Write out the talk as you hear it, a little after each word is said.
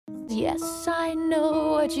Yes, I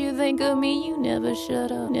know what you think of me. You never shut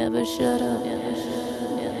up, never shut up, never shut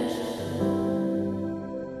up, never shut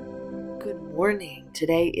up. Good morning.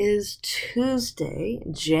 Today is Tuesday,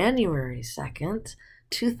 January 2nd,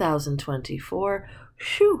 2024.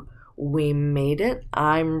 Phew, we made it.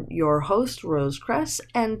 I'm your host, Rose Cress,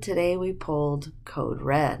 and today we pulled Code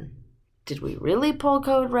Red. Did we really pull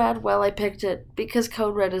Code Red? Well, I picked it because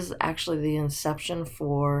Code Red is actually the inception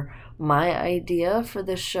for my idea for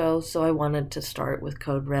this show, so I wanted to start with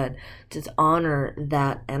Code Red to honor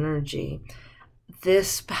that energy.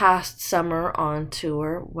 This past summer on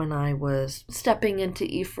tour, when I was stepping into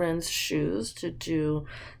Ephraim's shoes to do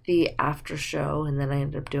the after show, and then I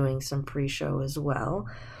ended up doing some pre-show as well,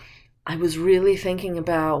 I was really thinking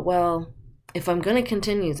about, well, if I'm going to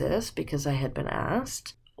continue this, because I had been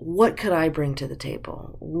asked, what could I bring to the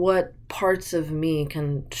table? What parts of me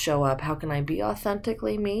can show up? How can I be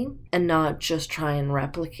authentically me and not just try and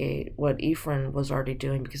replicate what Ephraim was already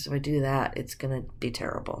doing? Because if I do that, it's going to be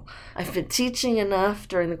terrible. I've been teaching enough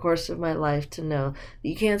during the course of my life to know that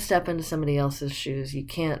you can't step into somebody else's shoes. You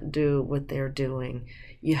can't do what they're doing.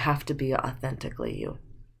 You have to be authentically you.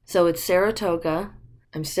 So it's Saratoga.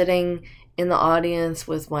 I'm sitting in the audience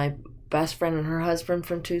with my best friend and her husband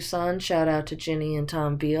from Tucson. Shout out to Ginny and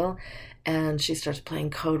Tom Beal. And she starts playing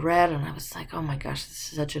Code Red, and I was like, oh my gosh,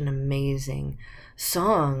 this is such an amazing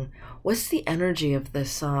song. What's the energy of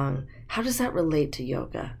this song? How does that relate to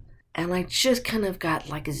yoga? And I just kind of got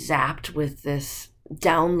like zapped with this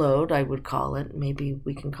download, I would call it. Maybe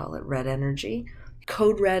we can call it red energy.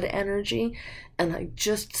 Code Red energy, and I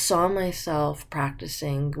just saw myself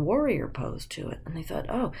practicing warrior pose to it, and I thought,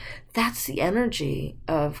 oh, that's the energy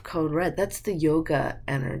of Code Red. That's the yoga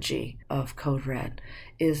energy of Code Red,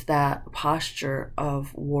 is that posture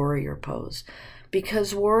of warrior pose,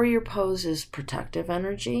 because warrior pose is protective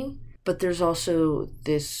energy, but there's also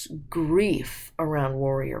this grief around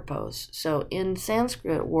warrior pose. So in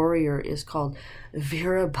Sanskrit, warrior is called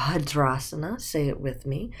Virabhadrasana. Say it with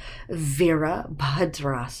me.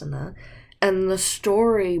 Virabhadrasana. And the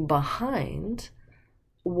story behind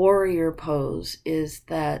warrior pose is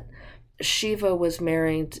that Shiva was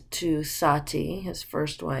married to Sati, his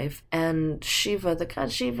first wife, and Shiva, the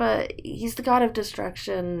god Shiva, he's the god of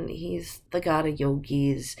destruction. He's the god of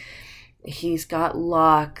yogis. He's got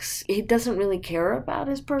locks. He doesn't really care about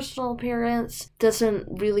his personal appearance, doesn't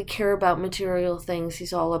really care about material things.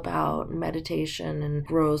 He's all about meditation and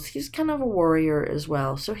growth. He's kind of a warrior as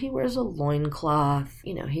well. So he wears a loincloth.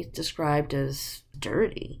 He's described as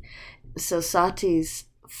dirty. So Sati's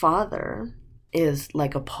father is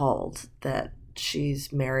like appalled that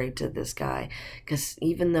she's married to this guy, because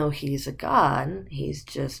even though he's a god, he's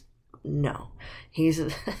just no, he's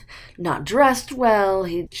not dressed well.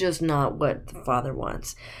 He's just not what the father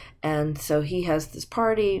wants. And so he has this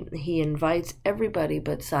party. He invites everybody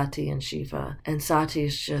but Sati and Shiva. And Sati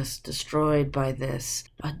is just destroyed by this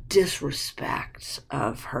disrespect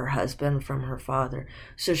of her husband from her father.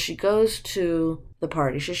 So she goes to the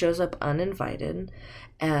party. She shows up uninvited.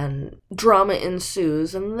 And drama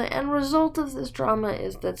ensues, and the end result of this drama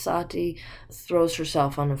is that Sati throws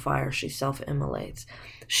herself on a fire. She self-immolates.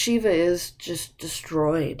 Shiva is just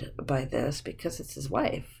destroyed by this because it's his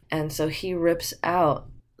wife. And so he rips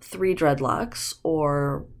out 3 dreadlocks,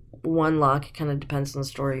 or 1 lock, it kind of depends on the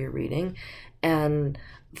story you're reading, and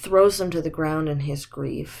throws them to the ground in his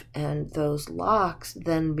grief. And those locks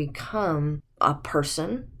then become a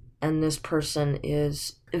person, and this person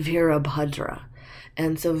is Virabhadra.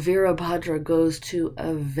 And so Virabhadra goes to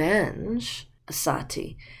avenge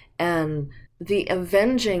Sati. And the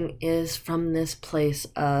avenging is from this place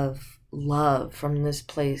of love, from this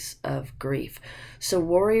place of grief. So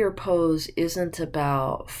warrior pose isn't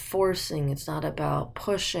about forcing. It's not about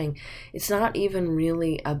pushing. It's not even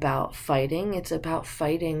really about fighting. It's about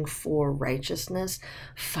fighting for righteousness,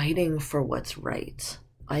 fighting for what's right.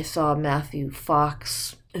 I saw Matthew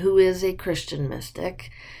Fox, who is a Christian mystic,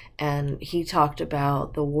 and he talked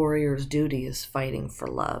about the warrior's duty is fighting for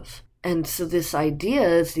love. And so this idea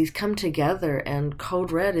is these come together, and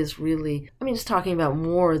Code Red is really, it's talking about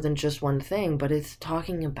more than just one thing, but it's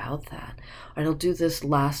talking about that. All right, I'll do this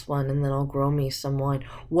last one, and then I'll grow me some wine.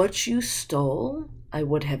 What you stole, I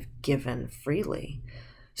would have given freely.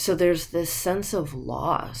 So there's this sense of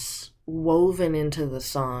loss woven into the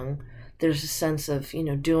song. There's a sense of,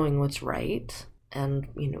 doing what's right. And,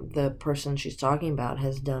 the person she's talking about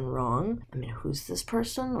has done wrong. Who's this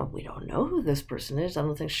person? Well, we don't know who this person is. I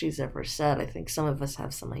don't think she's ever said. I think some of us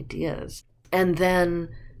have some ideas. And then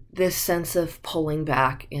this sense of pulling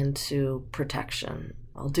back into protection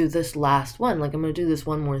I'll do this last one. Like, I'm going to do this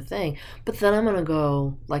one more thing. But then I'm going to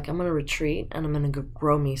go, like, I'm going to retreat and I'm going to go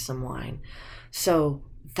grow me some wine. So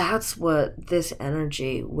that's what this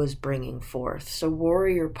energy was bringing forth. So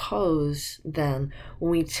warrior pose, then,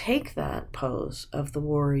 when we take that pose of the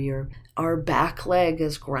warrior, our back leg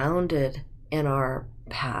is grounded in our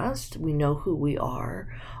past. We know who we are.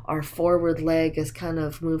 Our forward leg is kind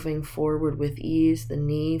of moving forward with ease. The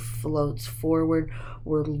knee floats forward.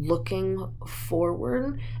 We're looking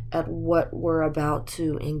forward at what we're about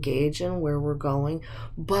to engage in, where we're going,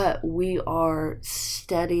 but we are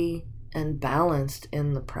steady and balanced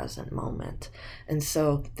in the present moment. And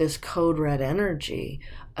so this code red energy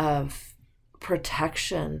of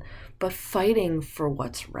protection, but fighting for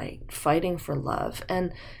what's right, fighting for love.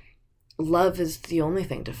 And love is the only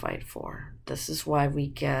thing to fight for. This is why we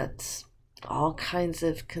get all kinds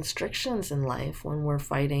of constrictions in life when we're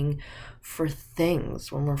fighting for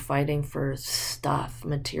things, when we're fighting for stuff,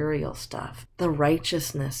 material stuff, the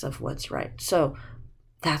righteousness of what's right. So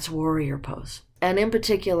that's warrior pose. And in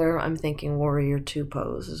particular, I'm thinking warrior two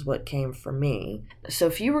pose is what came for me. So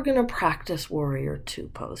if you were going to practice warrior two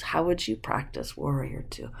pose, how would you practice warrior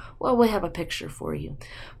two? Well, we have a picture for you.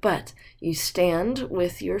 But you stand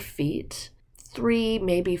with your feet 3,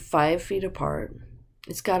 maybe 5 feet apart.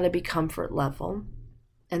 It's got to be comfort level.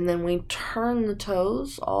 And then we turn the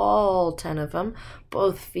toes, all 10 of them,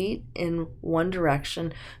 both feet in one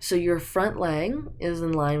direction. So your front leg is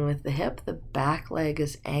in line with the hip. The back leg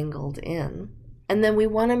is angled in. And then we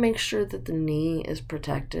want to make sure that the knee is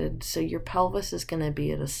protected. So your pelvis is going to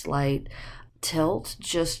be at a slight tilt,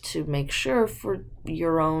 just to make sure for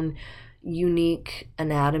your own unique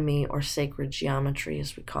anatomy or sacred geometry,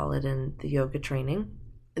 as we call it in the yoga training.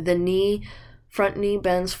 The front knee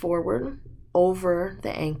bends forward over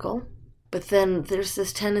the ankle. But then there's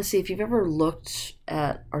this tendency, if you've ever looked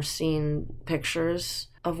at or seen pictures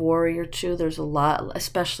of warrior two, there's a lot,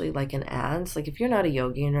 especially like in ads. Like if you're not a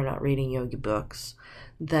yogi and you're not reading yogi books,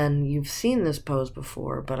 then you've seen this pose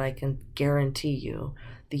before, but I can guarantee you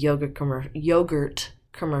the yogurt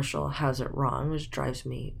commercial has it wrong, which drives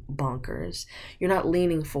me bonkers. You're not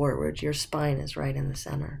leaning forward. Your spine is right in the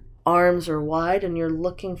center. Arms are wide and you're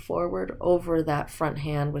looking forward over that front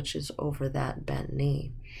hand, which is over that bent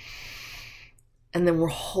knee. And then we're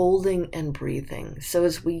holding and breathing. So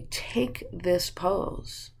as we take this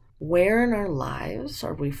pose, where in our lives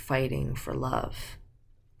are we fighting for love?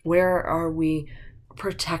 Where are we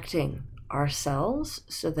protecting ourselves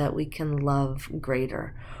so that we can love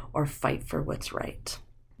greater or fight for what's right?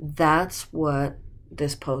 That's what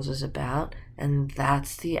this pose is about, and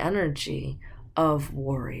that's the energy of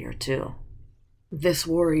warrior two. This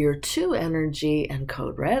warrior two energy and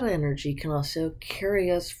code red energy can also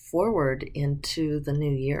carry us forward into the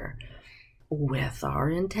new year with our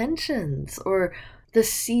intentions or the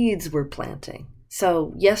seeds we're planting.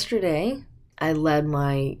 So yesterday I led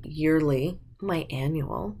my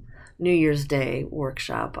annual New Year's Day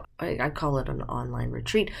workshop. I call it an online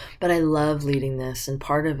retreat, but I love leading this, and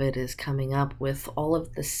part of it is coming up with all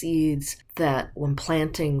of the seeds that when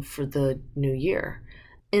planting for the new year,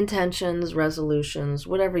 intentions, resolutions,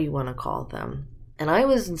 whatever you want to call them. And I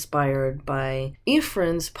was inspired by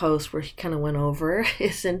Ephraim's post where he kind of went over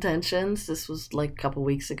his intentions. This was like a couple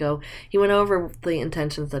weeks ago. He went over the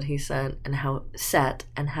intentions that he set and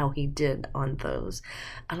how he did on those.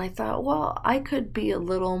 And I thought, well, I could be a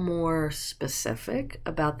little more specific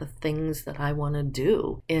about the things that I want to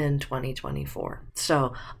do in 2024.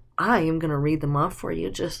 So I am going to read them off for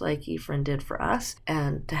you, just like Ephraim did for us,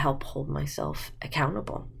 and to help hold myself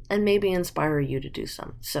accountable and maybe inspire you to do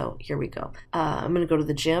some. So here we go. I'm going to go to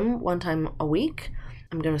the gym 1 time a week.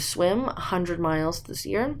 I'm going to swim 100 miles this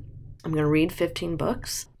year. I'm going to read 15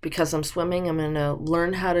 books. Because I'm swimming, I'm going to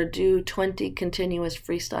learn how to do 20 continuous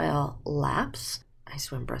freestyle laps. I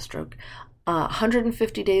swim breaststroke.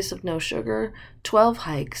 150 days of no sugar, 12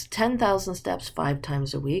 hikes, 10,000 steps 5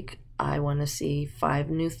 times a week. I want to see 5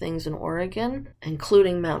 new things in Oregon,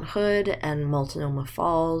 including Mount Hood and Multnomah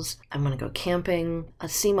Falls. I'm going to go camping,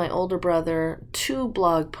 see my older brother, 2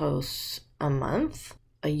 blog posts a month,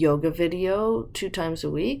 a yoga video 2 times a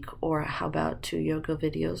week, or how about 2 yoga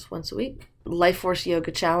videos once a week? Life Force Yoga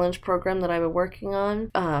Challenge program that I've been working on,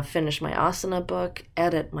 finish my asana book,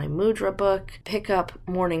 edit my mudra book, pick up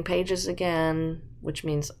morning pages again, which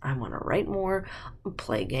means I want to write more,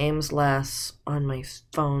 play games less on my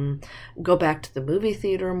phone, go back to the movie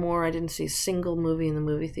theater more. I didn't see a single movie in the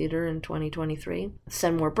movie theater in 2023.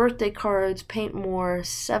 Send more birthday cards, paint more,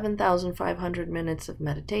 7,500 minutes of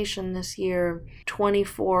meditation this year,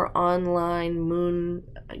 24 online moon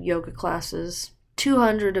yoga classes,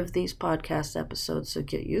 200 of these podcast episodes, so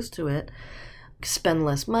get used to it. spend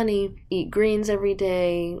less money, eat greens every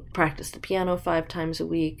day, practice the piano 5 times a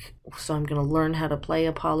week. So I'm going to learn how to play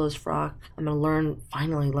Apollo's Rock. I'm going to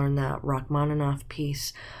finally learn that Rachmaninoff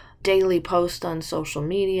piece. Daily post on social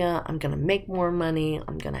media. I'm going to make more money.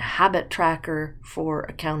 I'm going to habit tracker for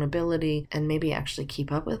accountability and maybe actually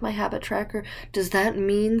keep up with my habit tracker. Does that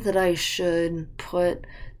mean that I should put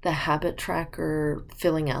the habit tracker,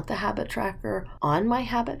 filling out the habit tracker on my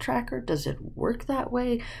habit tracker? Does it work that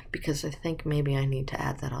way? Because I think maybe I need to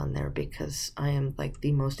add that on there because I am like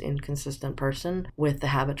the most inconsistent person with the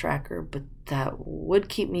habit tracker, but that would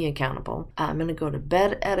keep me accountable. I'm going to go to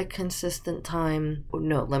bed at a consistent time.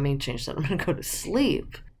 No, let me change that. I'm going to go to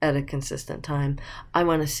sleep at a consistent time. I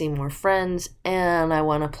want to see more friends, and I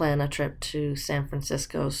want to plan a trip to San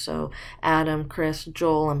Francisco. So Adam, Chris,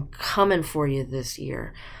 Joel, I'm coming for you this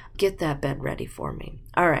year. Get that bed ready for me.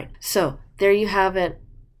 All right, so there you have it.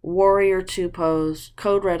 Warrior 2 pose,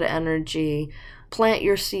 Code Red energy, plant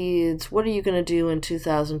your seeds. What are you going to do in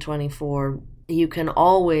 2024? You can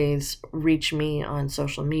always reach me on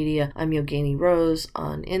social media. I'm Yogini Rose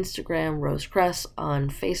on Instagram, Rose Cress on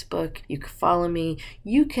Facebook. You can follow me.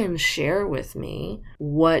 You can share with me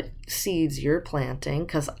what seeds you're planting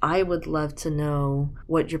because I would love to know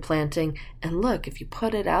what you're planting. And look, if you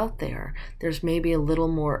put it out there, there's maybe a little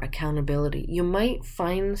more accountability. You might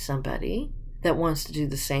find somebody that wants to do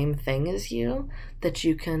the same thing as you that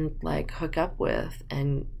you can like hook up with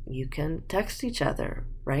and you can text each other,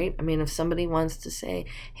 right? I mean, if somebody wants to say,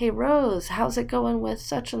 hey, Rose, how's it going with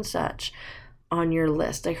such and such on your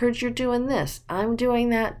list? I heard you're doing this. I'm doing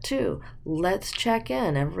that too. Let's check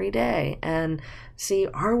in every day and see,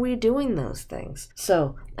 are we doing those things?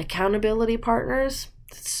 So accountability partners,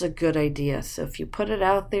 it's a good idea. So if you put it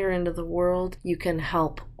out there into the world, you can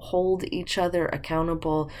help hold each other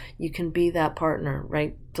accountable. You can be that partner,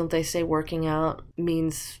 right? Don't they say working out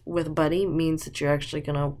means with a buddy means that you're actually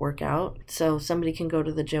going to work out? So somebody can go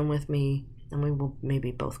to the gym with me and we will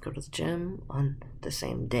maybe both go to the gym on the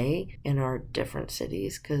same day in our different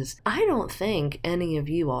cities because I don't think any of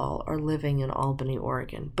you all are living in Albany,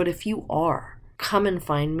 Oregon. But if you are, come and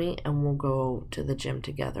find me and we'll go to the gym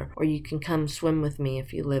together. Or you can come swim with me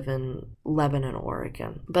if you live in Lebanon,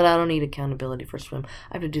 Oregon. But I don't need accountability for swim.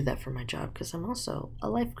 I have to do that for my job because I'm also a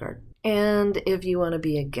lifeguard. And if you want to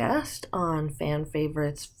be a guest on Fan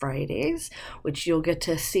Favorites Fridays, which you'll get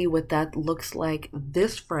to see what that looks like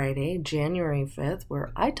this Friday, January 5th,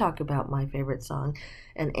 where I talk about my favorite song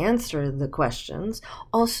and answer the questions.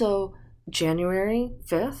 Also, January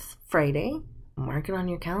 5th, Friday, mark it on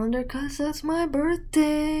your calendar because that's my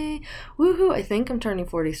birthday. Woohoo! I think I'm turning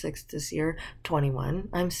 46 this year, 21.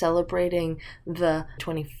 I'm celebrating the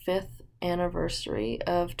 25th anniversary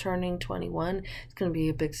of turning 21. It's going to be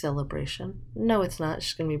a big celebration. No, it's not. It's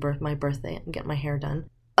just going to be my birthday. I'm getting my hair done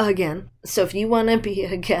again. So if you want to be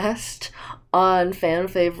a guest on Fan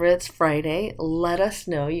Favorites Friday, let us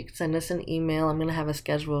know. You can send us an email. I'm going to have a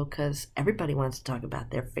schedule because everybody wants to talk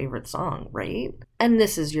about their favorite song, right? And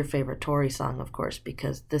this is your favorite Tori song, of course,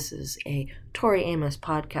 because this is a Tori Amos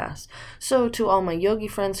podcast. So to all my yogi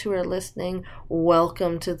friends who are listening,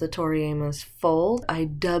 welcome to the Tori Amos fold. I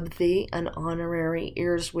dub thee an honorary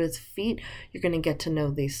Ears with Feet. You're going to get to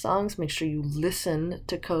know these songs. Make sure you listen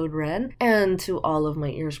to Code Red. And to all of my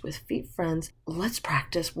Ears with Feet friends, let's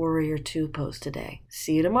practice Warrior 2 pose today.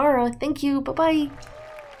 See you tomorrow. Thank you. Bye-bye.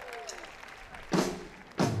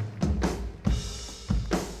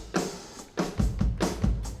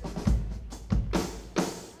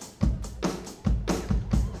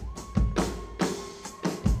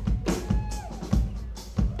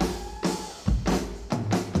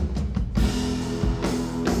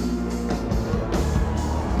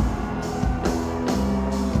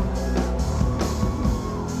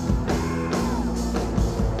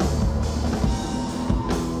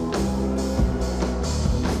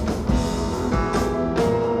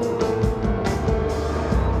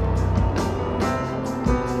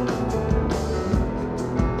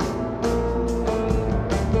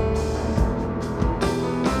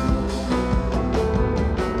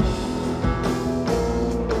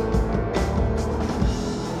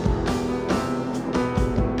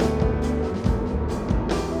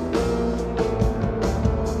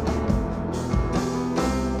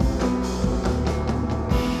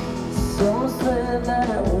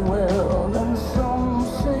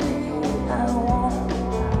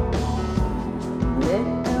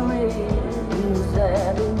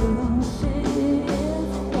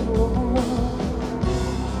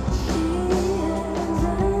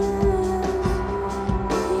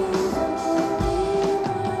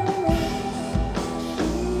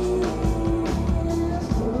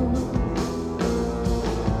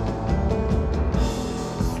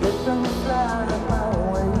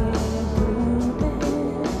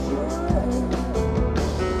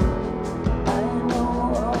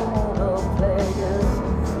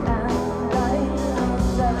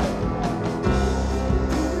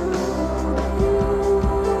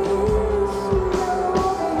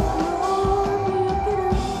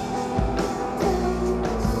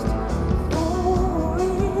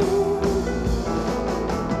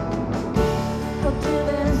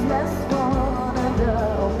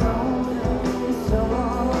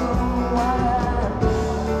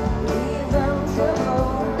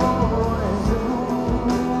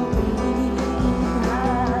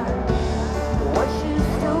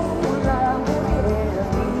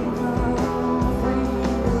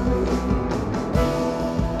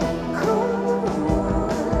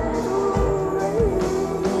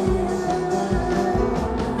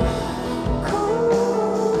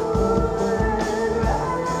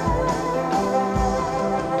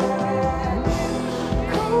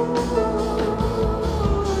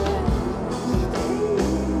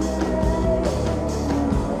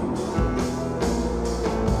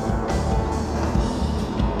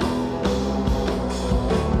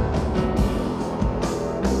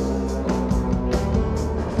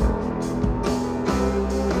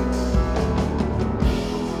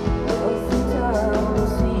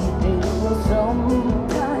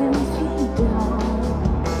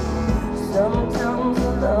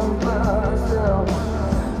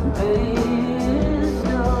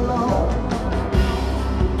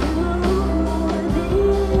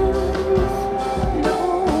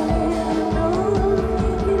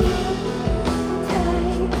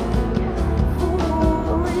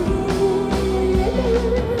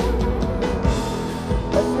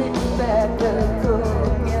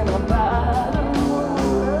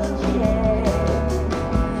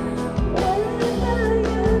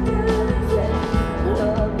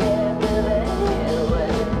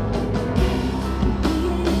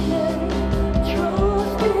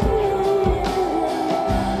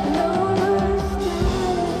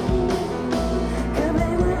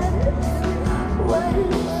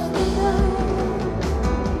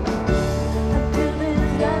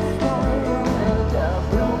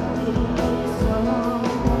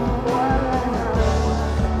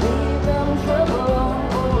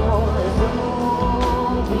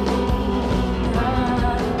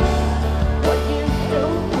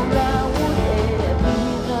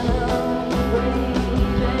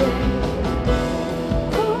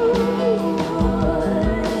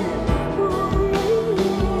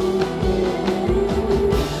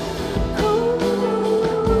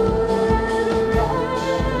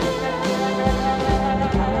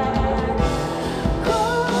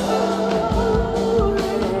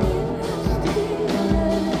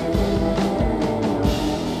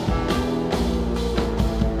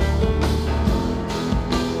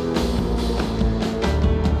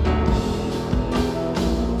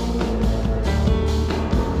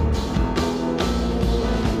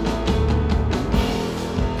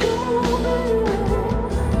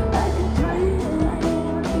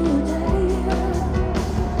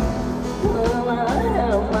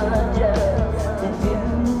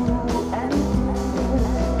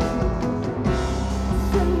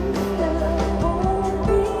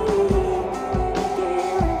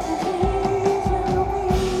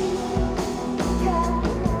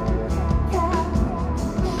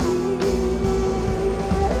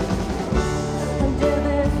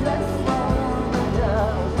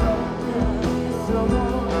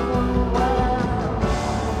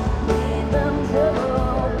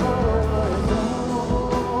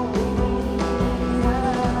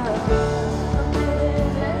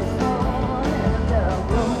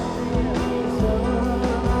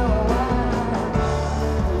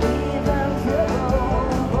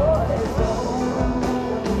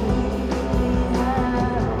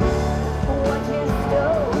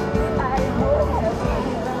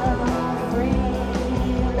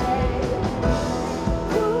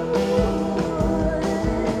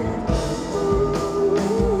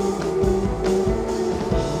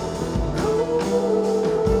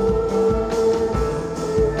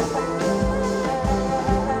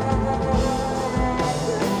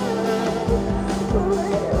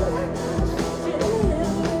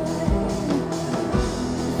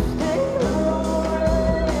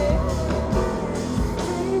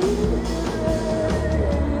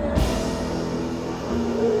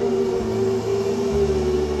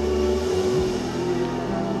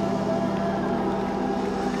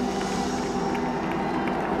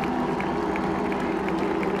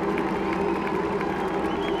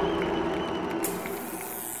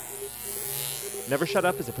 Never Shut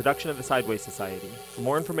Up is a production of the Sideways Society. For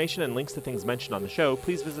more information and links to things mentioned on the show,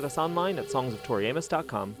 please visit us online at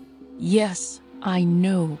songsoftoriamos.com. Yes, I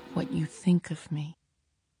know what you think of me.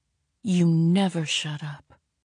 You never shut up.